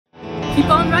Keep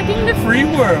on rocking the free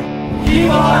world.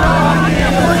 Keep on rocking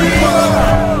the free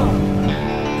world.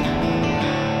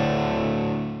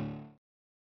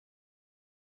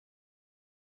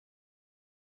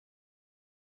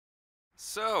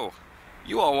 So,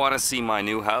 you all want to see my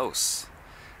new house.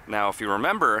 Now, if you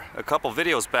remember, a couple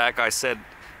videos back I said,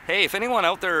 hey, if anyone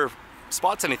out there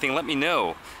spots anything, let me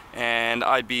know. And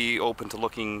I'd be open to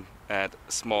looking at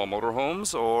small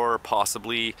motorhomes or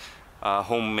possibly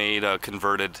homemade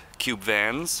converted cube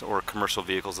vans or commercial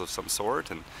vehicles of some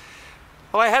sort. And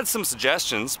well, I had some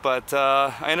suggestions, but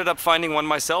I ended up finding one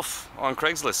myself on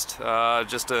Craigslist,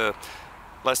 just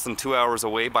less than 2 hours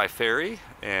away by ferry,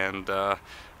 and I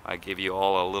gave you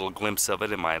all a little glimpse of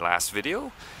it in my last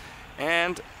video.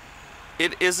 And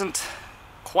it isn't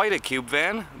quite a cube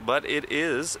van, but it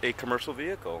is a commercial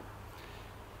vehicle.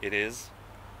 It is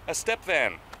a step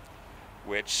van,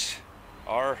 which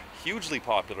are hugely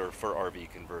popular for RV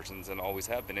conversions and always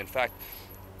have been. In fact,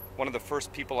 one of the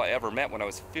first people I ever met when I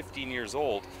was 15 years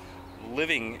old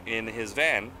living in his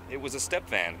van, it was a step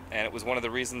van, and it was one of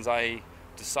the reasons I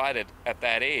decided at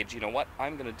that age, you know what,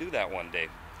 I'm going to do that one day.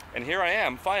 And here I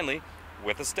am finally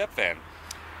with a step van.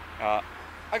 I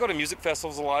go to music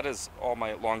festivals a lot, as all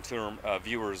my long-term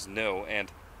viewers know,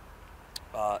 and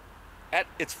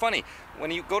it's funny,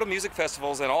 when you go to music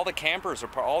festivals and all the campers,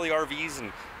 all the RVs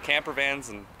and camper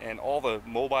vans and all the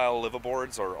mobile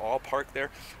liveaboards are all parked there,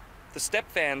 the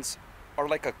step vans are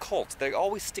like a cult. They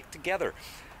always stick together.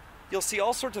 You'll see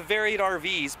all sorts of varied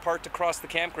RVs parked across the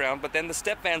campground, but then the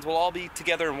step vans will all be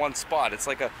together in one spot. It's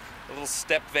like a little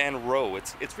step van row.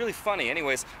 It's really funny.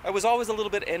 Anyways, I was always a little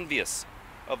bit envious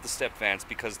of the step vans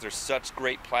because they're such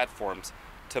great platforms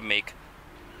to make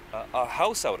a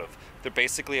house out of. They're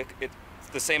basically it's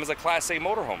the same as a Class A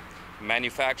motorhome.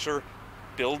 Manufacturer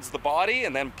builds the body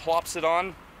and then plops it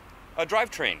on a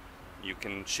drivetrain. You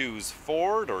can choose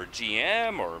Ford or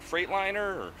GM or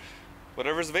Freightliner or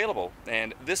whatever's available.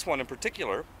 And this one in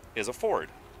particular is a Ford.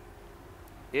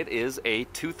 It is a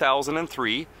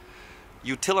 2003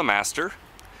 Utilimaster,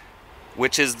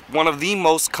 which is one of the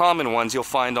most common ones you'll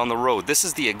find on the road. This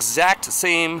is the exact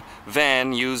same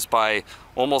van used by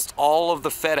almost all of the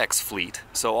FedEx fleet.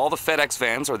 So all the FedEx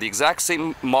vans are the exact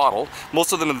same model.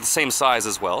 Most of them are the same size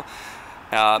as well.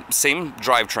 Same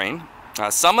drivetrain.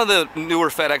 Some of the newer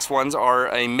FedEx ones are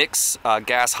a mix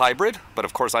gas hybrid, but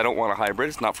of course I don't want a hybrid.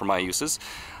 It's not for my uses.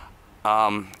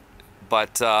 FedEx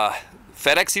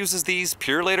uses these,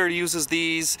 Purelator uses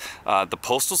these, the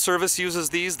Postal Service uses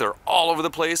these. They're all over the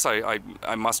place. I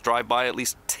must drive by at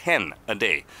least 10 a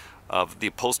day of the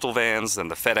postal vans and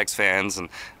the FedEx vans, and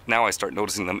now I start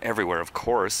noticing them everywhere, of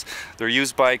course. They're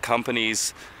used by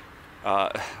companies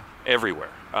everywhere.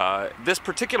 This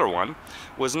particular one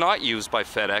was not used by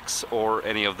FedEx or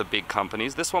any of the big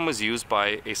companies. This one was used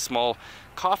by a small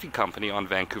coffee company on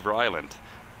Vancouver Island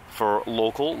for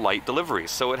local light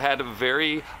deliveries. So it had a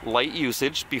very light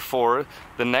usage before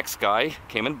the next guy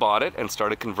came and bought it and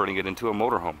started converting it into a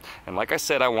motorhome. And like I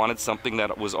said, I wanted something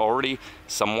that was already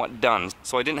somewhat done,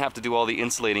 so I didn't have to do all the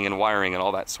insulating and wiring and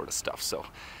all that sort of stuff. So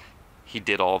he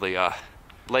did all the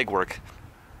legwork.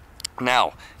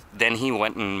 Now, then he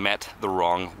went and met the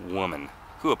wrong woman,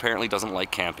 who apparently doesn't like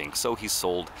camping. So he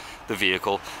sold the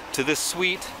vehicle to this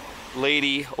sweet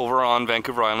lady over on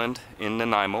Vancouver Island in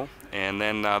Nanaimo. And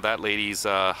then that lady's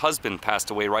husband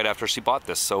passed away right after she bought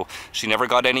this, so she never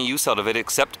got any use out of it,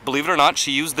 except, believe it or not,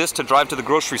 she used this to drive to the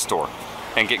grocery store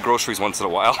and get groceries once in a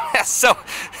while. So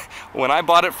when I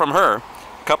bought it from her a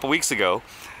couple weeks ago,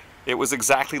 it was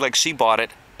exactly like she bought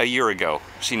it a year ago.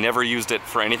 She never used it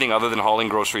for anything other than hauling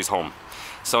groceries home.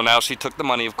 So now she took the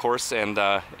money, of course, and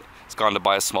has gone to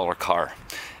buy a smaller car.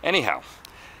 Anyhow,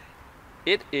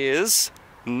 it is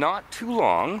not too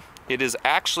long. It is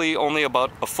actually only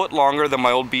about a foot longer than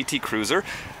my old BT Cruiser.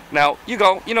 Now, you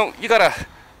gotta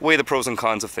weigh the pros and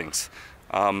cons of things.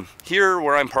 Here,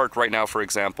 where I'm parked right now, for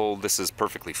example, this is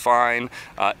perfectly fine.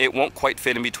 It won't quite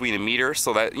fit in between a meter,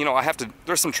 so that,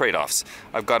 there's some trade-offs.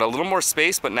 I've got a little more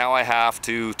space, but now I have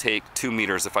to take 2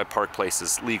 meters if I park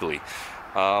places legally.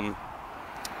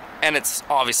 And it's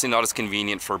obviously not as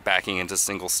convenient for backing into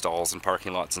single stalls and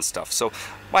parking lots and stuff. So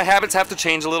my habits have to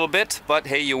change a little bit, but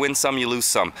hey, you win some, you lose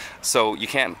some. So you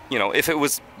can't, if it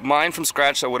was mine from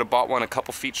scratch, I would have bought one a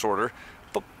couple feet shorter,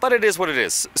 but it is what it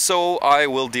is. So I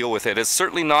will deal with it. It's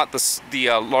certainly not the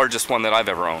largest one that I've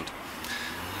ever owned.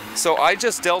 So I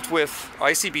just dealt with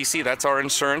ICBC, that's our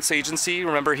insurance agency.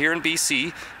 Remember, here in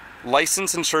BC,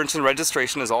 license, insurance, and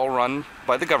registration is all run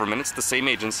by the government. It's the same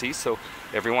agency, so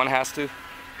everyone has to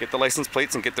get the license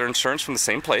plates and get their insurance from the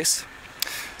same place.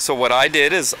 So what I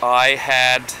did is I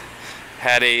had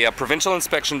a provincial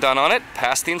inspection done on it,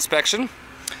 passed the inspection,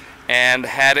 and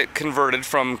had it converted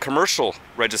from commercial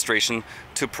registration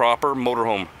to proper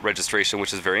motorhome registration,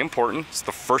 which is very important. It's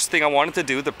the first thing I wanted to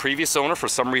do. The previous owner, for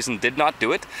some reason, did not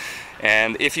do it.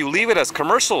 And if you leave it as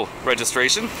commercial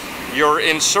registration, your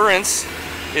insurance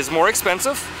is more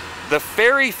expensive. The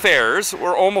ferry fares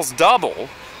were almost double.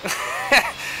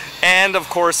 And of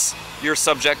course, you're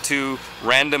subject to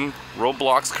random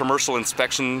roadblocks, commercial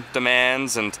inspection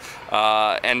demands, and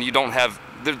you don't have,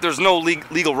 there's no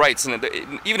legal rights in it.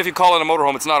 Even if you call it a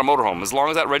motorhome, it's not a motorhome. As long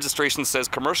as that registration says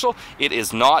commercial, it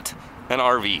is not an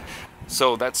RV.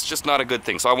 So that's just not a good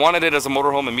thing. So I wanted it as a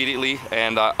motorhome immediately,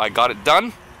 and I got it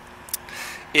done.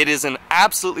 It is in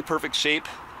absolutely perfect shape.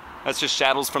 That's just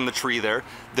shadows from the tree there.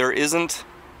 There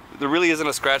really isn't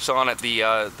a scratch on it.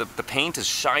 The paint is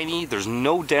shiny. There's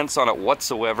no dents on it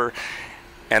whatsoever.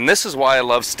 And this is why I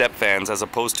love step vans as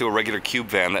opposed to a regular cube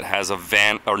van that has a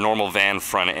van or normal van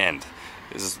front end.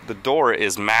 The door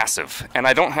is massive, and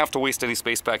I don't have to waste any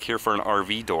space back here for an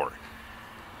RV door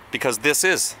because this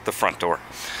is the front door.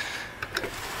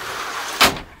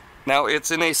 Now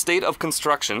it's in a state of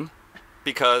construction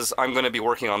because I'm going to be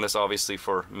working on this obviously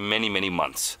for many, many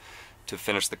months to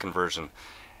finish the conversion.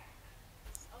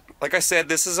 Like I said,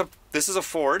 this is a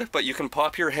Ford, but you can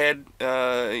pop your head,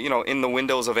 you know, in the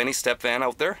windows of any step van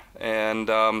out there, and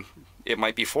it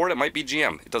might be Ford, it might be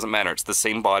GM. It doesn't matter. It's the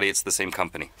same body, it's the same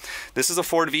company. This is a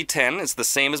Ford V10. It's the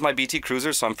same as my BT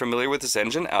Cruiser, so I'm familiar with this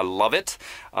engine. I love it.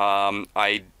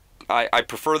 I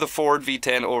prefer the Ford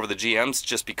V10 over the GMs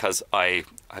just because I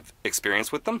have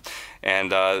experience with them,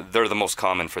 and they're the most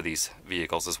common for these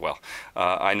vehicles as well.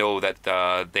 I know that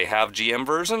they have GM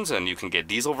versions and you can get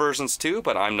diesel versions too,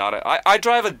 but I'm not I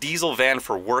drive a diesel van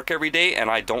for work every day, and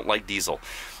I don't like diesel.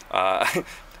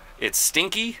 It's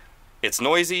stinky, it's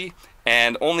noisy,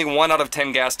 and only 1 out of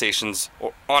 10 gas stations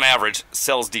on average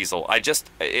sells diesel.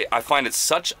 I find it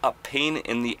such a pain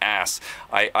in the ass.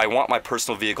 I want my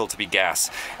personal vehicle to be gas.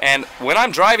 And when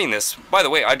I'm driving this, by the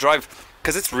way, I drive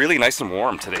because it's really nice and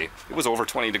warm today. It was over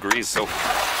 20 degrees, so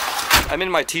I'm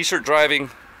in my t-shirt driving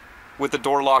with the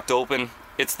door locked open.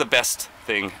 It's the best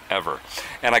thing ever.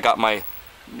 And I got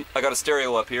a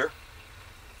stereo up here,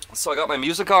 so I got my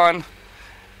music on,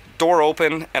 door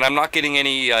open, and I'm not getting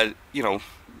any you know,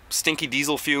 stinky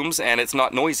diesel fumes, and it's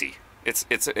not noisy.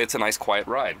 It's a nice quiet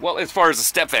ride. Well, as far as the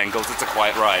step van goes, it's a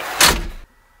quiet ride.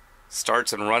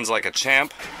 Starts and runs like a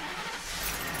champ.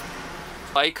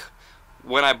 Like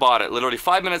when I bought it, literally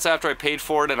 5 minutes after I paid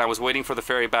for it and I was waiting for the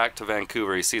ferry back to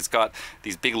Vancouver. You see, it's got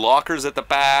these big lockers at the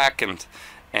back, and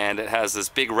it has this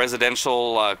big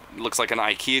residential, looks like an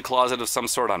IKEA closet of some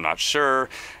sort, I'm not sure.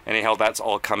 Anyhow, that's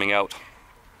all coming out.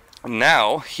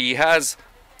 Now, he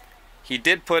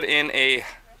did put in a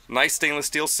nice stainless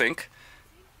steel sink,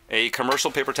 a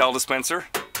commercial paper towel dispenser,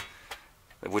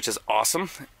 which is awesome,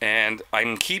 and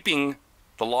I'm keeping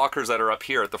the lockers that are up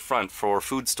here at the front for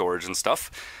food storage and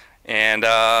stuff. And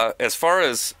as far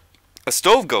as a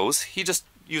stove goes, he just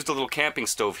used a little camping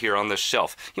stove here on this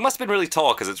shelf. He must have been really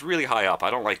tall because it's really high up.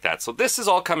 I don't like that. So this is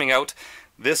all coming out.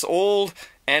 This old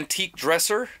antique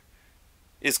dresser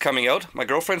is coming out. My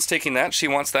girlfriend's taking that. She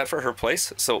wants that for her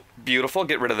place. So beautiful.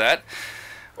 Get rid of that.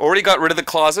 Already got rid of the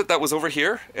closet that was over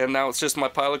here, and now it's just my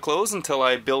pile of clothes until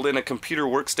I build in a computer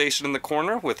workstation in the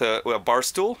corner with a bar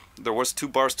stool. There was 2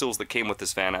 bar stools that came with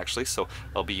this van actually, so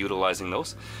I'll be utilizing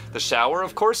those. The shower,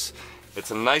 of course.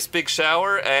 It's a nice big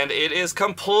shower, and it is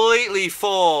completely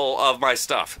full of my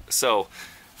stuff. So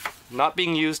not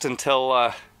being used until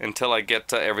I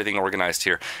get everything organized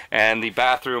here. And the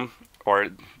bathroom, or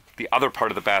the other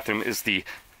part of the bathroom, is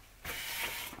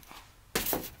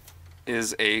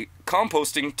a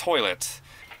composting toilet.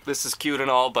 This is cute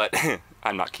and all, but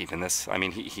I'm not keeping this. I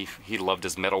mean, he loved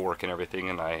his metalwork and everything,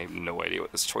 and I have no idea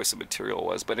what this choice of material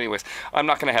was. But anyways, I'm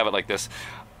not going to have it like this.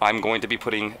 I'm going to be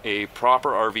putting a proper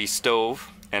RV stove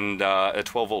and a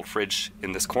 12-volt fridge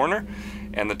in this corner,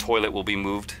 and the toilet will be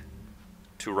moved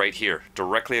to right here,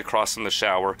 directly across from the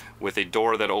shower, with a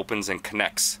door that opens and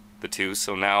connects the two.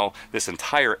 So now this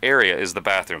entire area is the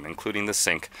bathroom, including the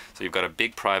sink. So you've got a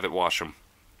big private washroom.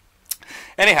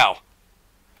 Anyhow,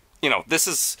 you know, this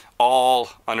is all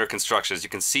under construction. As you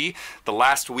can see, the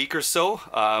last week or so,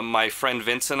 my friend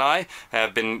Vince and I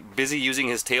have been busy using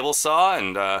his table saw,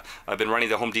 and I've been running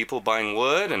to Home Depot buying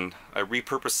wood, and I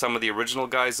repurposed some of the original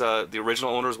guys, the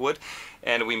original owner's wood,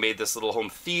 and we made this little home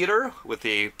theater with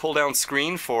a pull-down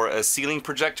screen for a ceiling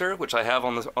projector, which I have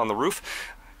on the roof.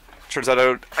 Turns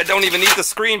out I don't even need the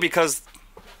screen because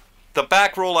the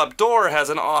back roll-up door has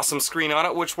an awesome screen on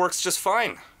it, which works just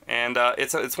fine. And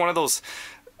it's one of those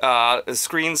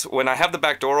screens, when I have the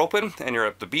back door open and you're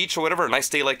at the beach or whatever, a nice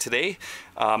day like today,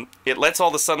 it lets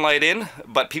all the sunlight in,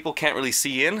 but people can't really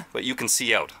see in, but you can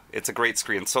see out. It's a great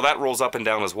screen. So that rolls up and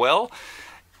down as well.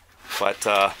 But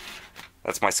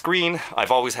that's my screen.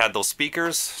 I've always had those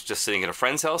speakers just sitting at a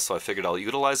friend's house, so I figured I'll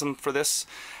utilize them for this.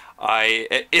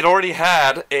 It already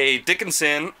had a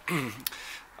Dickinson,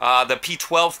 the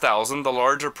P12000, the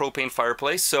larger propane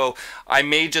fireplace, so I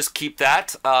may just keep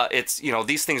that. It's, you know,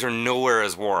 these things are nowhere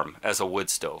as warm as a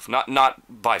wood stove,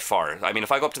 not by far. I mean,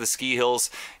 if I go up to the ski hills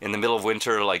in the middle of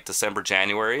winter, like December,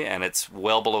 January, and it's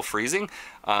well below freezing,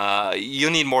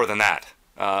 you need more than that.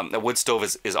 A wood stove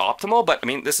is optimal, but I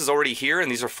mean, this is already here,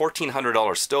 and these are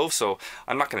 $1,400 stoves, so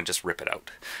I'm not going to just rip it out.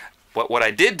 What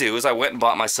I did do is I went and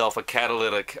bought myself a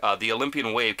catalytic, the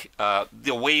Olympian Wave,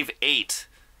 the Wave 8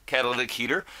 catalytic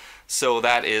heater. So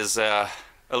that is a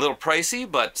little pricey,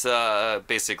 but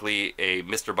basically a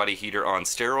Mr. Buddy heater on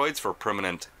steroids for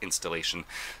permanent installation.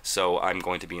 So I'm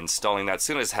going to be installing that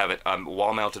soon. I just have it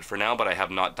wall mounted for now, but I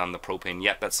have not done the propane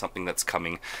yet. That's something that's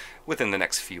coming within the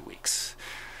next few weeks.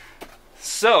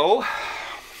 So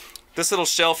this little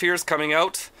shelf here is coming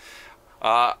out.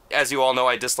 As you all know,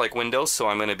 I dislike windows, so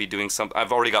I'm going to be doing some.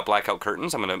 I've already got blackout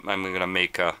curtains. I'm gonna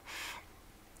make a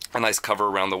nice cover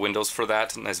around the windows for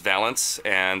that, a nice valance,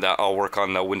 and I'll work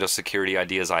on the window security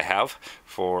ideas I have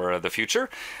for the future.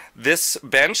 This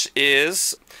bench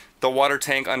is the water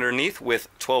tank underneath with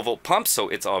 12-volt pumps, so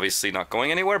it's obviously not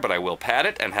going anywhere, but I will pad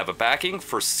it and have a backing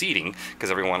for seating because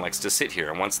everyone likes to sit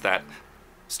here. And once that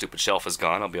stupid shelf is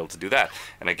gone, I'll be able to do that.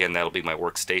 And again, that'll be my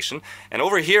workstation. And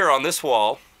over here on this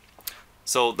wall,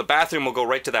 so the bathroom will go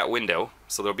right to that window,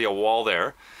 so there'll be a wall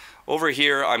there. Over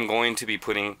here, I'm going to be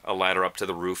putting a ladder up to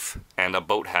the roof and a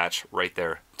boat hatch right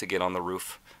there to get on the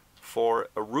roof for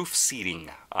a roof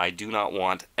seating. I do not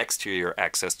want exterior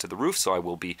access to the roof, so I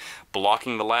will be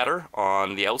blocking the ladder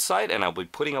on the outside, and I'll be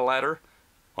putting a ladder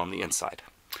on the inside.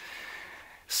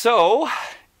 So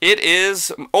it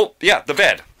is, oh yeah, the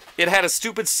bed. It had a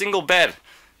stupid single bed.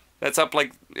 That's up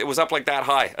like, it was up like that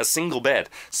high, a single bed.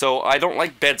 So I don't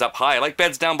like beds up high. I like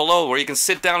beds down below where you can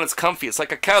sit down, it's comfy. It's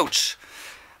like a couch.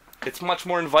 It's much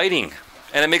more inviting,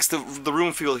 and it makes the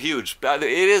room feel huge. It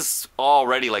is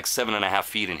already like 7.5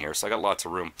 feet in here, so I got lots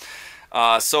of room.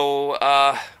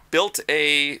 Built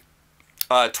a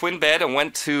twin bed and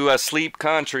went to Sleep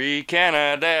Country,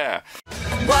 Canada.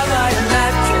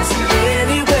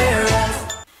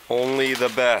 Only the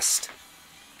best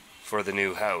for the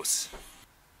new house.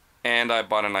 And I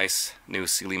bought a nice new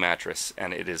Sealy mattress,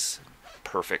 and it is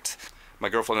perfect. My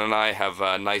girlfriend and I have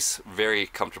nice, very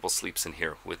comfortable sleeps in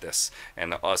here with this.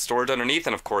 And storage underneath,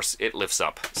 and of course it lifts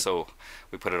up. So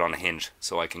we put it on a hinge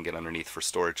so I can get underneath for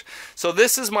storage. So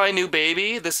this is my new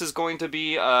baby. This is going to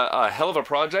be a hell of a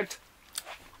project.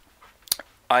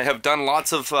 I have done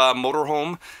lots of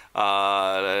motorhome.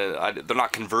 They're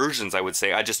not conversions, I would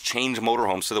say. I just change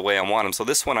motorhomes to the way I want them. So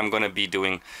this one I'm going to be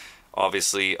doing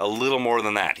obviously a little more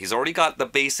than that. He's already got the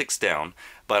basics down,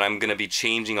 but I'm going to be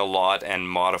changing a lot and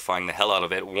modifying the hell out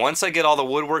of it. Once I get all the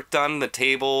woodwork done, the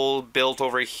table built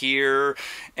over here,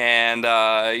 and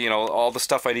you know, all the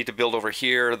stuff I need to build over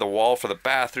here, the wall for the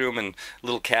bathroom, and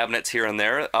little cabinets here and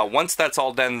there. Once that's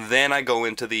all done, then I go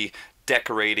into the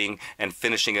decorating and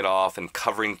finishing it off and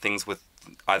covering things with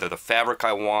either the fabric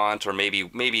I want, or maybe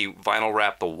vinyl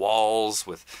wrap the walls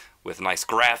with nice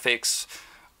graphics,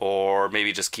 or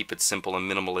maybe just keep it simple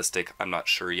and minimalistic. I'm not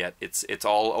sure yet. It's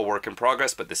all a work in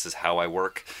progress, but this is how I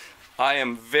work. I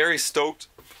am very stoked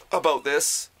about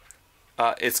this.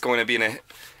 It's going to be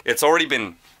it's already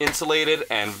been insulated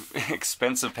and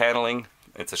expensive paneling.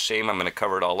 It's a shame I'm going to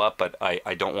cover it all up, but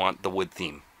I don't want the wood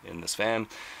theme in this van.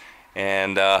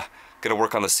 And going to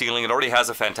work on the ceiling. It already has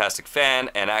a fantastic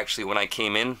fan, and actually when I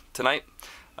came in tonight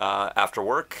after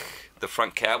work, the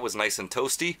front cab was nice and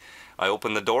toasty. I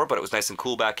opened the door, but it was nice and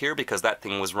cool back here because that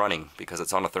thing was running because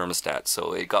it's on a thermostat.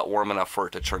 So it got warm enough for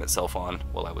it to turn itself on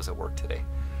while I was at work today.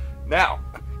 Now,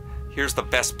 here's the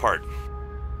best part.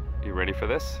 You ready for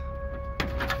this?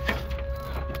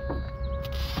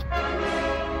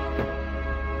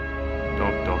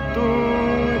 Dun.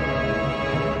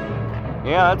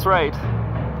 Yeah, that's right.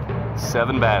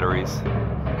 7 batteries.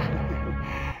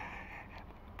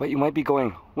 But you might be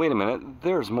going, wait a minute,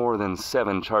 there's more than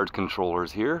 7 charge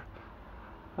controllers here.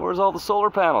 Where's all the solar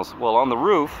panels? Well, on the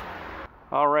roof.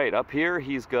 All right, up here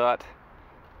he's got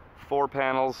 4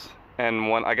 panels and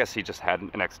one. I guess he just had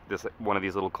one of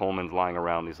these little Colemans lying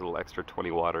around, these little extra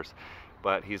 20 watters.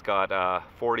 But he's got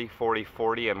 40, 40,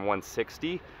 40, and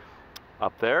 160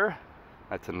 up there.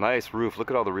 That's a nice roof. Look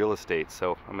at all the real estate.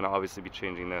 So I'm going to obviously be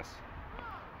changing this.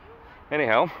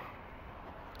 Anyhow,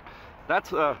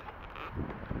 that's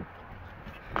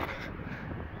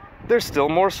There's still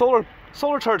more solar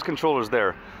charge controllers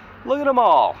there. Look at them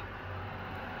all.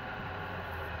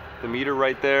 The meter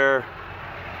right there.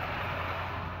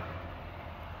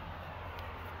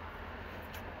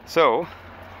 So,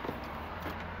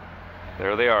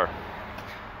 there they are.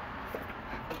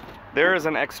 There is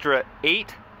an extra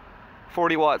 8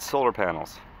 40-watt solar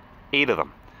panels. 8 of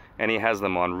them. And he has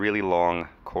them on really long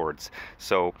cords.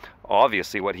 So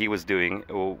obviously what he was doing,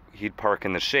 he'd park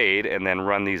in the shade and then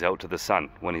run these out to the sun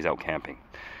when he's out camping.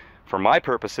 For my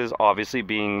purposes, obviously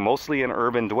being mostly an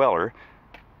urban dweller,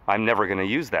 I'm never going to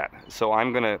use that. So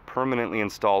I'm going to permanently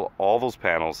install all those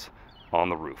panels on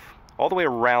the roof, all the way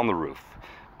around the roof,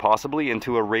 possibly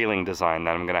into a railing design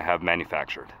that I'm going to have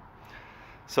manufactured.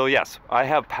 So yes, I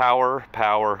have power.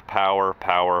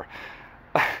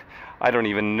 I don't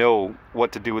even know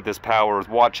what to do with this power.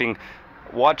 Watching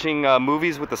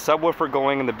movies with the subwoofer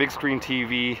going and the big screen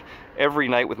TV every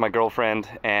night with my girlfriend,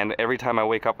 and every time I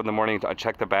wake up in the morning I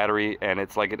check the battery and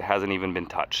it's like it hasn't even been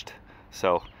touched.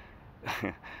 So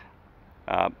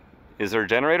is there a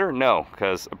generator? No,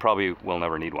 because I probably will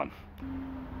never need one.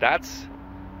 That's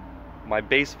my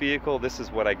base vehicle. This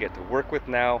is what I get to work with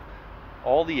now.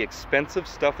 All the expensive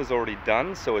stuff is already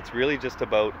done, so it's really just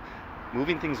about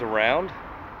moving things around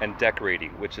and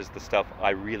decorating, which is the stuff I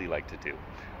really like to do.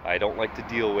 I don't like to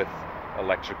deal with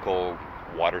electrical,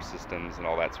 water systems and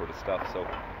all that sort of stuff. So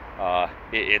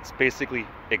it's basically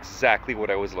exactly what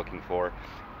I was looking for.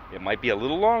 It might be a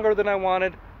little longer than I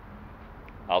wanted.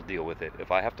 I'll deal with it.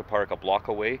 If I have to park a block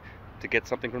away to get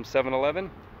something from 7-Eleven,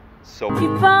 so keep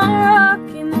on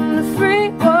rocking in the free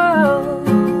world.